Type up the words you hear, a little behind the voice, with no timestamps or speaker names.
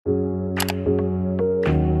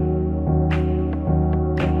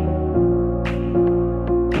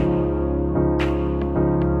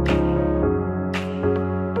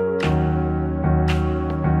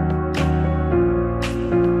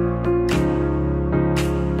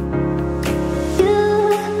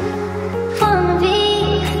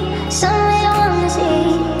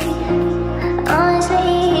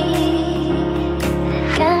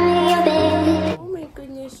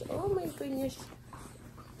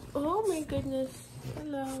Oh my goodness.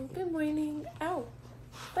 Hello. Good morning. Ow.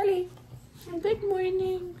 Belly. Good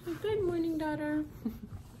morning. Good morning, daughter.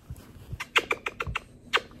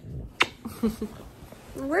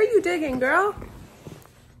 Where are you digging, girl?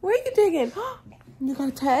 Where are you digging? You got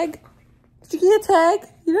a tag? Did you get a tag?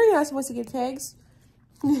 You know you're not supposed to get tags.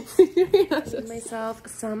 Myself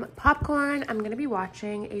some popcorn. I'm gonna be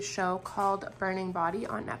watching a show called Burning Body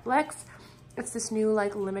on Netflix. It's this new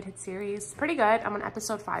like limited series. Pretty good. I'm on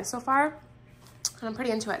episode 5 so far, and I'm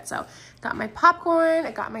pretty into it. So got my popcorn,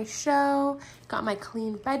 I got my show, got my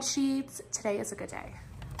clean bed sheets. Today is a good day.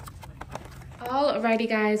 Alrighty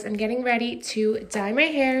guys, I'm getting ready to dye my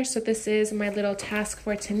hair. So this is my little task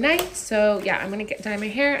for tonight. So yeah, I'm gonna dye my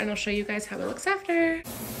hair and I'll show you guys how it looks after.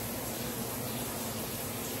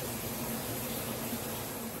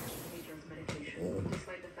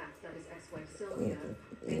 Despite the fact that his ex-wife Sylvia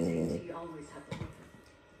maintains he always had them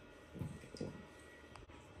with him.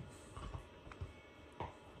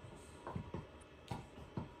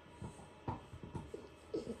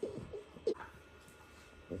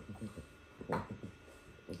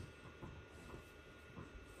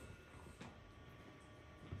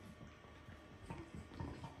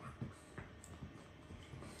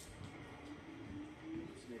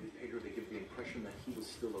 Maybe Pedro to give the impression that he was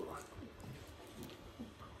still alive.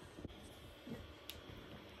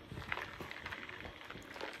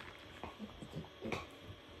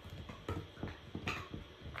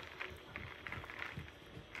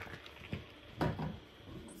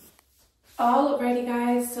 Alrighty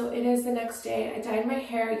guys, so it is the next day. I dyed my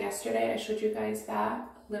hair yesterday. I showed you guys that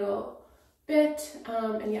little bit.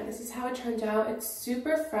 And yeah, this is how it turned out. It's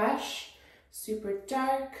super fresh, super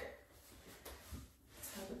dark.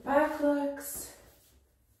 That's how the back looks.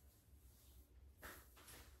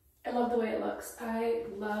 I love the way it looks. I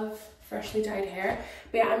love freshly dyed hair.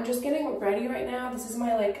 But yeah, I'm just getting ready right now. This is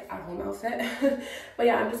my like at-home outfit. But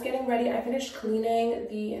yeah, I'm just getting ready. I finished cleaning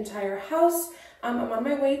the entire house. I'm on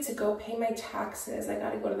my way to go pay my taxes. I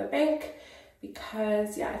gotta go to the bank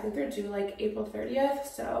because yeah, I think they're due like April 30th.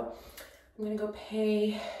 So I'm gonna go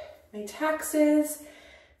pay my taxes,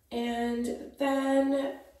 and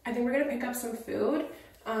then I think we're gonna pick up some food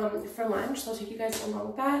for lunch. So I'll take you guys along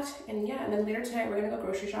with that. And yeah, and then later tonight we're gonna go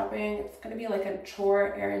grocery shopping. It's gonna be like a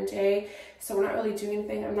chore errand day. So we're not really doing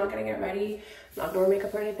anything. I'm not gonna get ready. I'm not doing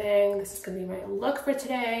makeup or anything. This is gonna be my look for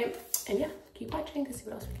today. And yeah, keep watching to see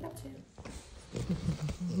what else we get up to.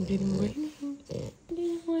 Good morning.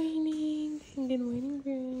 Good morning. Good morning,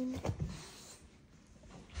 girl.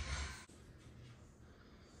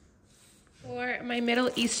 For my Middle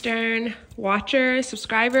Eastern watchers,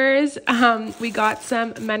 subscribers, we got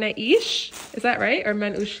some manaish. Is that right? Or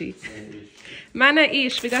manushi?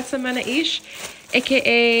 Manaish. We got some manaish,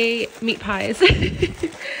 aka meat pies.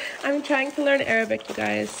 I'm trying to learn Arabic, you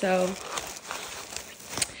guys, so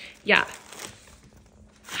yeah.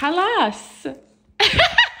 Halas.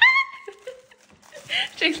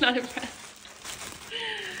 Jake's not impressed.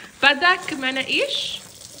 Badak manaish?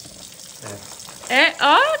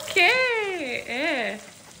 Okay.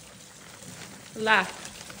 Laugh.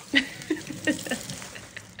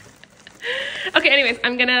 Okay, anyways,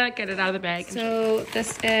 I'm gonna get it out of the bag. So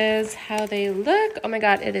this is how they look. Oh my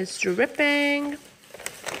god, it is dripping.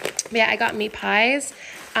 But yeah, I got meat pies,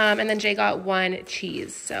 and then Jay got 1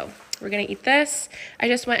 cheese. So we're gonna eat this. I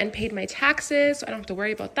just went and paid my taxes, so I don't have to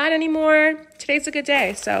worry about that anymore. Today's a good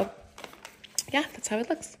day, so yeah, that's how it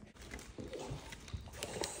looks.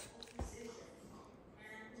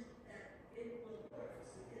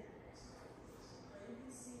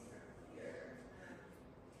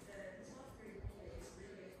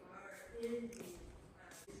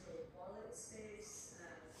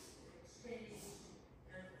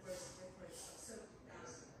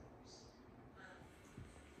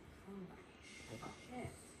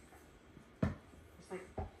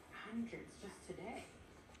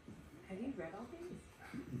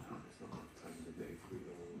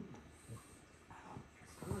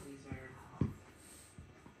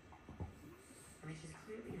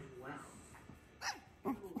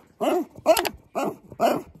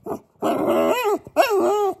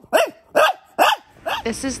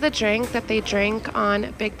 This is the drink that they drink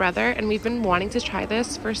on Big Brother, and we've been wanting to try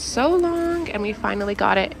this for so long, and we finally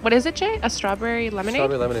got it. What is it, Jay? A strawberry lemonade?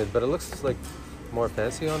 Strawberry lemonade, but it looks like more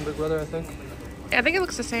fancy on Big Brother, I think. I think it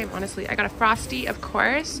looks the same, honestly. I got a Frosty, of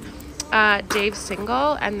course, Dave's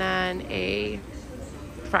single, and then a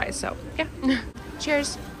fries, so yeah.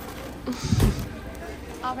 Cheers.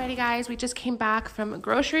 Alrighty guys, we just came back from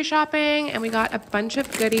grocery shopping and we got a bunch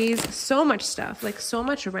of goodies, so much stuff, like so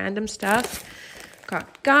much random stuff.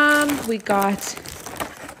 Got gum, we got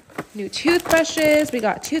new toothbrushes, we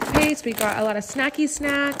got toothpaste, we got a lot of snacky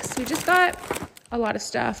snacks. We just got a lot of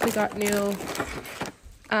stuff. We got new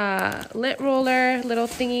lint roller, little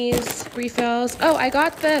thingies, refills. Oh, I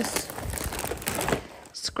got this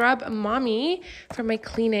Scrub Mommy for my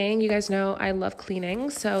cleaning. You guys know I love cleaning,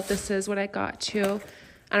 so this is what I got to,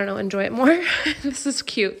 I don't know, enjoy it more. This is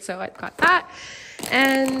cute, so I got that.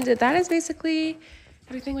 And that is basically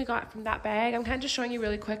everything we got from that bag. I'm kind of just showing you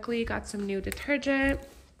really quickly. Got some new detergent.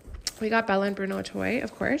 We got Bella and Bruno a toy,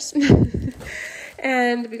 of course.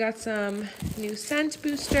 And we got some new scent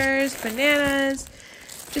boosters, bananas,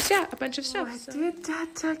 just, yeah, a bunch of stuff. Oh, did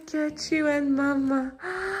Dada get you and Mama?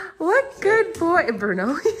 What good boy.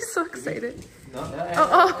 Bruno, he's so excited.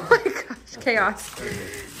 Oh my gosh, chaos.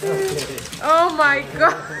 Oh my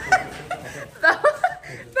god. Bella!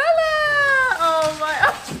 Oh my,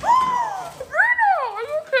 oh, Bruno, are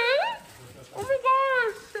you okay? Oh my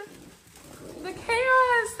gosh. The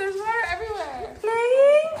chaos, there's water everywhere.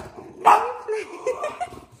 Playing? Are you playing?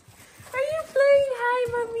 Are you playing? Hi,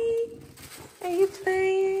 Mommy. Are you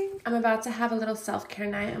playing? I'm about to have a little self-care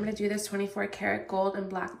night. I'm gonna do this 24 karat gold and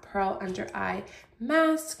black pearl under eye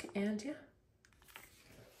mask, and yeah.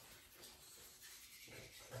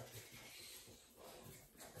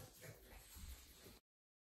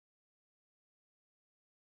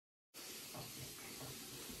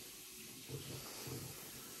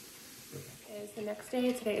 It's the next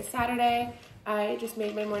day. Today is Saturday. I just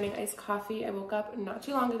made my morning iced coffee. I woke up not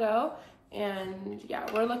too long ago. And yeah,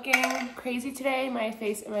 we're looking crazy today. My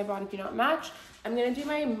face and my body do not match. I'm gonna do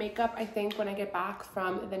my makeup, I think, when I get back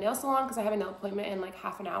from the nail salon, because I have a nail appointment in like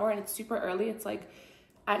half an hour and it's super early. It's like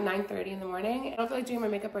at 9:30 in the morning. I don't feel like doing my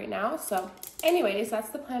makeup right now. So anyways,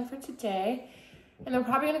 that's the plan for today. And I'm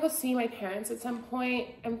probably gonna go see my parents at some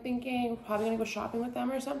point. I'm thinking we're probably gonna go shopping with them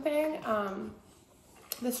or something.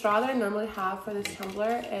 The straw that I normally have for this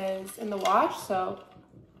tumbler is in the wash, so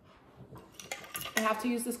I have to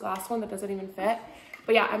use this glass one that doesn't even fit.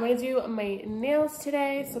 But yeah, I'm gonna do my nails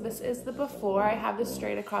today. So this is the before. I have this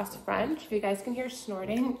straight across French. If you guys can hear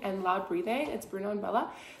snorting and loud breathing, it's Bruno and Bella.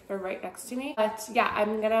 They're right next to me. But yeah,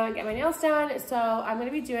 I'm gonna get my nails done. So I'm gonna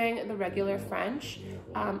be doing the regular French.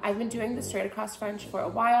 I've been doing the straight across French for a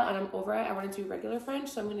while and I'm over it. I wanna do regular French,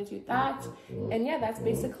 so I'm gonna do that. And yeah, that's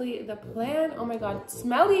basically the plan. Oh my God,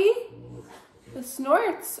 smelly. The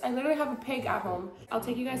snorts. I literally have a pig at home. I'll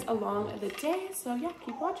take you guys along the day. So yeah,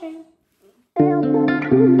 keep watching. Okay,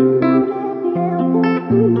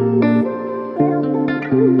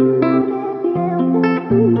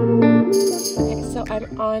 so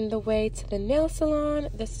I'm on the way to the nail salon.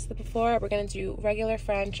 This is the before. We're gonna do regular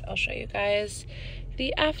French. I'll show you guys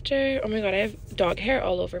the after. Oh my God, I have dog hair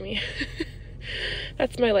all over me.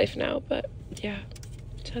 That's my life now, but yeah,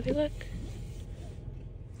 that's how they look.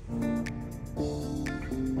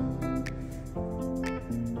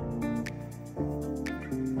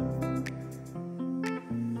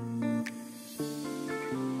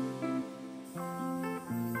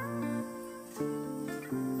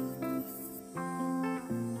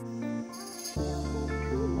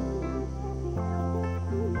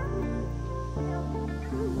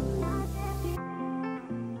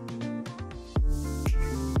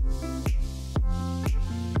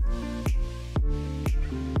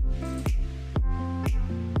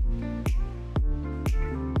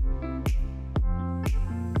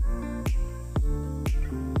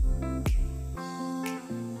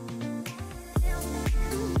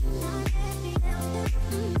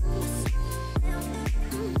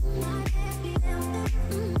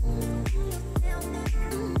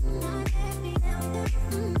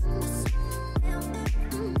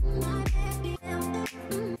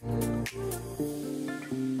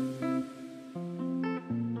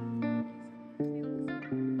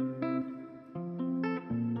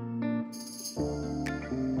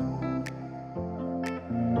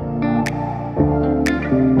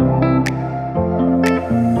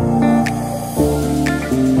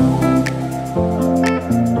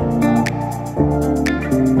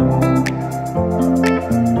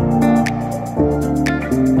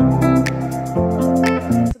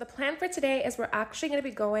 Today is we're actually going to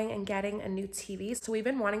be going and getting a new TV. So we've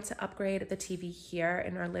been wanting to upgrade the TV here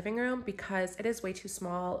in our living room because it is way too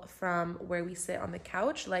small from where we sit on the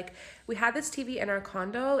couch. Like, we had this TV in our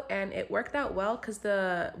condo and it worked out well because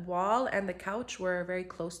the wall and the couch were very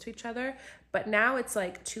close to each other, but now it's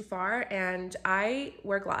like too far and I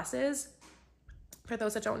wear glasses For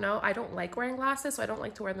those that don't know, I don't like wearing glasses, so I don't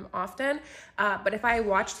like to wear them often. But if I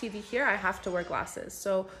watch TV here, I have to wear glasses.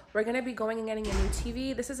 So we're gonna be going and getting a new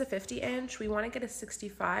TV. This is a 50-inch. We wanna get a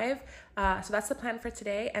 65. So that's the plan for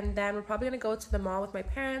today. And then we're probably gonna go to the mall with my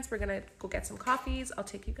parents. We're gonna go get some coffees. I'll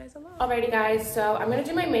take you guys along. Alrighty guys, so I'm gonna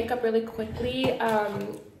do my makeup really quickly.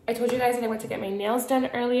 I told you guys that I went to get my nails done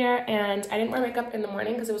earlier, and I didn't wear makeup in the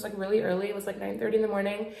morning because it was like really early. It was like 9:30 in the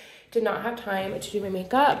morning. Did not have time to do my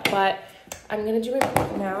makeup, but I'm gonna do my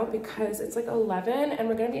makeup now because it's like 11 and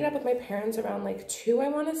we're gonna meet up with my parents around like 2, I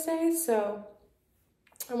wanna say. So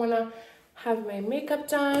I wanna have my makeup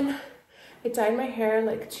done. I dyed my hair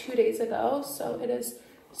like 2 days ago, so it is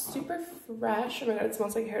super fresh. Oh my god, it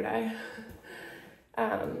smells like hair dye.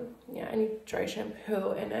 Yeah, I need dry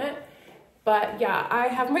shampoo in it. But yeah, I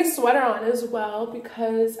have my sweater on as well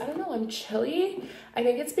because, I don't know, I'm chilly. I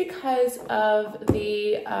think it's because of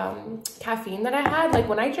the caffeine that I had. Like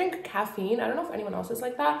when I drink caffeine, I don't know if anyone else is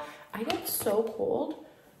like that, I get so cold.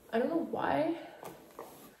 I don't know why.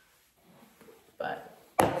 But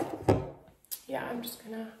yeah, I'm just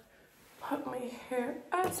gonna put my hair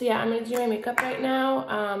up. So yeah, I'm gonna do my makeup right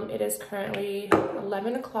now. It is currently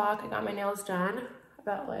 11 o'clock. I got my nails done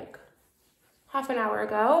about like half an hour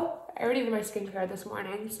ago. I already did my skincare this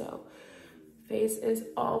morning, so face is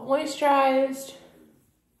all moisturized.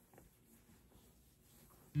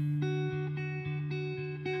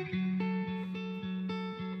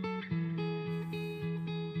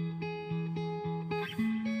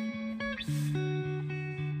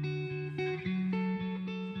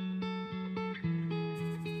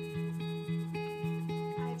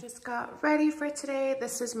 Got ready for today.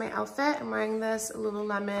 This is my outfit. I'm wearing this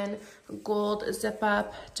Lululemon gold zip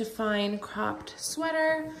up define cropped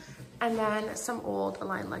sweater and then some old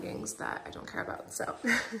Align leggings that I don't care about. So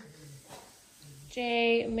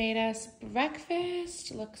Jay made us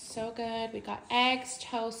breakfast. Looks so good. We got eggs,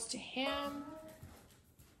 toast, ham.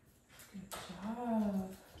 Good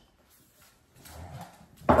job.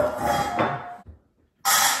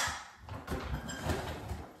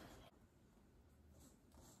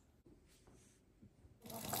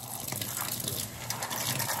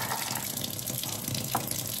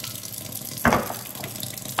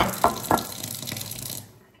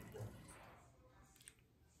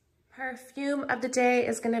 Perfume of the day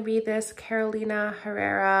is going to be this Carolina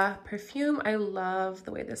Herrera perfume. I love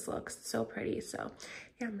the way this looks. It's so pretty. So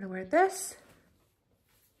yeah, I'm going to wear this.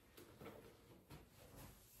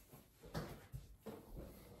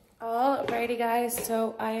 Alrighty guys,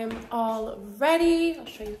 so I am all ready. I'll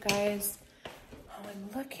show you guys how I'm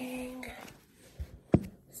looking.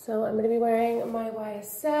 So I'm going to be wearing my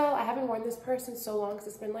YSL. I haven't worn this purse in so long because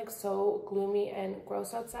it's been like so gloomy and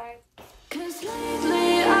gross outside. 'Cause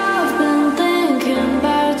lately I've been thinking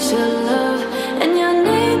about your love and your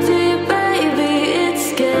needy baby,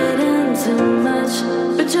 it's getting too much.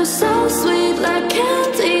 But you're so sweet like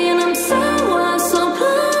candy and I'm sour, so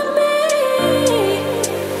blame me.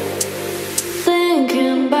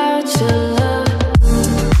 Thinking about your love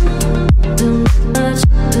too much,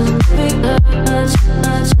 too big much,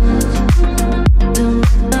 much, too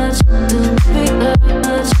much, too big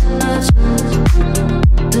much, much.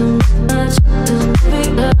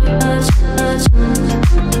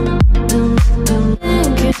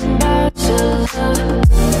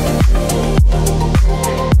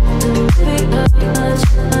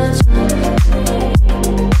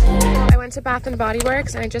 I went to Bath and Body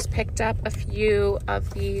Works and I just picked up a few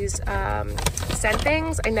of these scent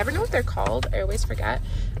things. I never know what they're called. I always forget.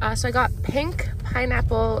 So I got Pink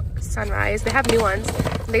Pineapple Sunrise. They have new ones.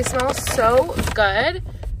 They smell so good.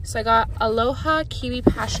 So I got Aloha Kiwi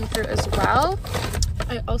Passion Fruit as well.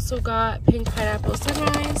 I also got Pink Pineapple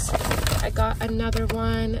Sunrise. I got another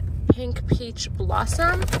one, Pink Peach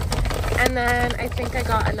Blossom. And then I think I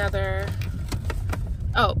got another,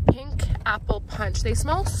 oh, Pink Apple Punch. They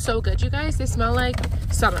smell so good, you guys. They smell like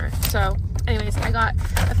summer. So anyways, I got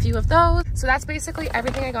a few of those. So that's basically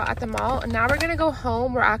everything I got at the mall. And now we're gonna go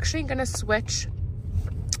home. We're actually gonna switch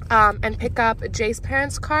and pick up Jay's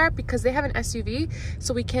parents' car because they have an SUV,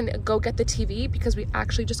 so we can go get the TV because we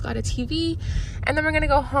actually just got a TV. And then we're gonna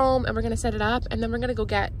go home and we're gonna set it up and then we're gonna go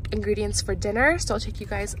get ingredients for dinner. So I'll take you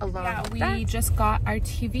guys along. Yeah, we just got our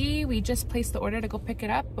TV. We just placed the order to go pick it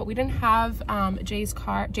up, but we didn't have Jay's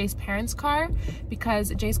parents' car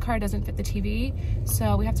because Jay's car doesn't fit the TV.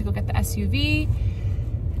 So we have to go get the SUV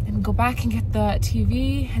and go back and get the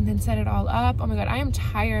TV and then set it all up. Oh my god, I am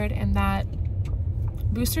tired, and that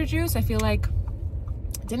booster juice, I feel like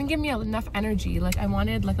didn't give me enough energy. Like I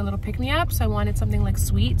wanted like a little pick-me-up, so I wanted something like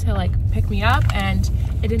sweet to like pick me up, and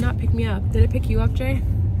it did not pick me up. Did it pick you up, Jay?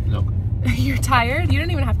 Nope. You're tired? You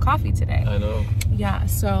didn't even have coffee today. I know. Yeah,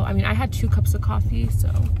 so I mean I had 2 cups of coffee, so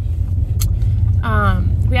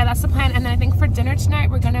but yeah, that's the plan. And then I think for dinner tonight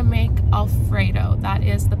we're gonna make Alfredo. That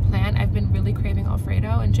is the plan. I've been really craving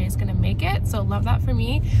Alfredo and Jay's gonna make it, so love that for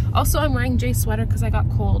me. Also, I'm wearing Jay's sweater because I got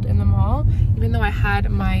cold in the mall, even though I had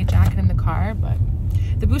my jacket in the car, but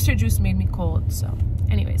the booster juice made me cold. So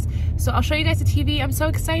anyways, so I'll show you guys the TV. I'm so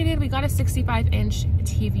excited. We got a 65-inch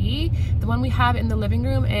TV. The one we have in the living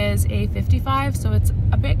room is a 55, so it's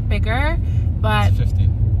a bit bigger, but It's 50.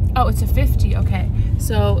 Oh, it's a 50, okay.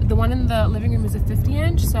 So the one in the living room is a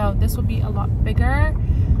 50-inch, so this will be a lot bigger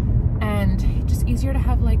and just easier to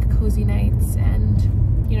have like cozy nights.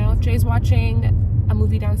 And you know, if Jay's watching a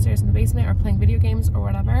movie downstairs in the basement or playing video games or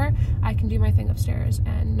whatever, I can do my thing upstairs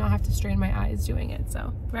and not have to strain my eyes doing it,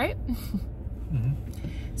 so, right?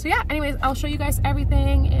 So yeah, anyways, I'll show you guys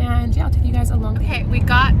everything and yeah, I'll take you guys along. Okay, we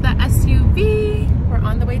got the SUV. We're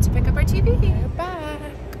on the way to pick up our TV. We're back.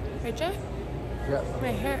 Right, Jay? Yeah. My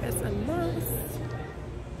hair is a mess.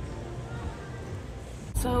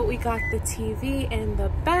 So we got the TV in the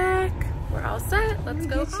back. We're all set. Let's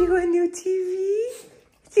go. Get you a new TV?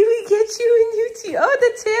 Did we get you a new TV? Oh,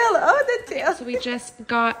 the tail. Oh, the tail. So we just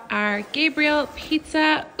got our Gabriel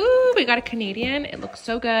pizza. Ooh, we got a Canadian. It looks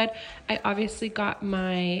so good. I obviously got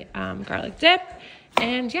my garlic dip.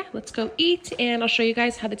 And yeah, let's go eat. And I'll show you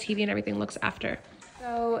guys how the TV and everything looks after.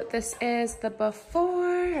 So this is the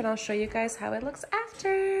before, and I'll show you guys how it looks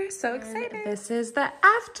after. So excited. And this is the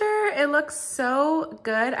after. It looks so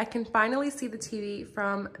good. I can finally see the TV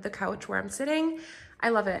from the couch where I'm sitting. I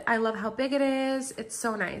love it. I love how big it is. It's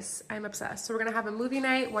so nice. I'm obsessed. So we're gonna have a movie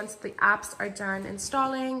night once the apps are done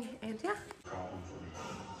installing, and yeah.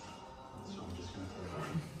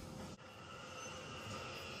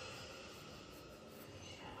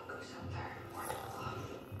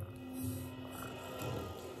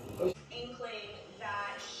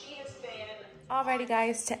 Alrighty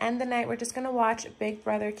guys, to end the night, we're just gonna watch Big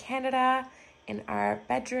Brother Canada in our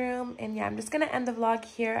bedroom. And yeah, I'm just gonna end the vlog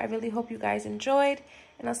here. I really hope you guys enjoyed,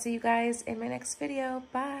 and I'll see you guys in my next video.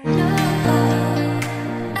 Bye.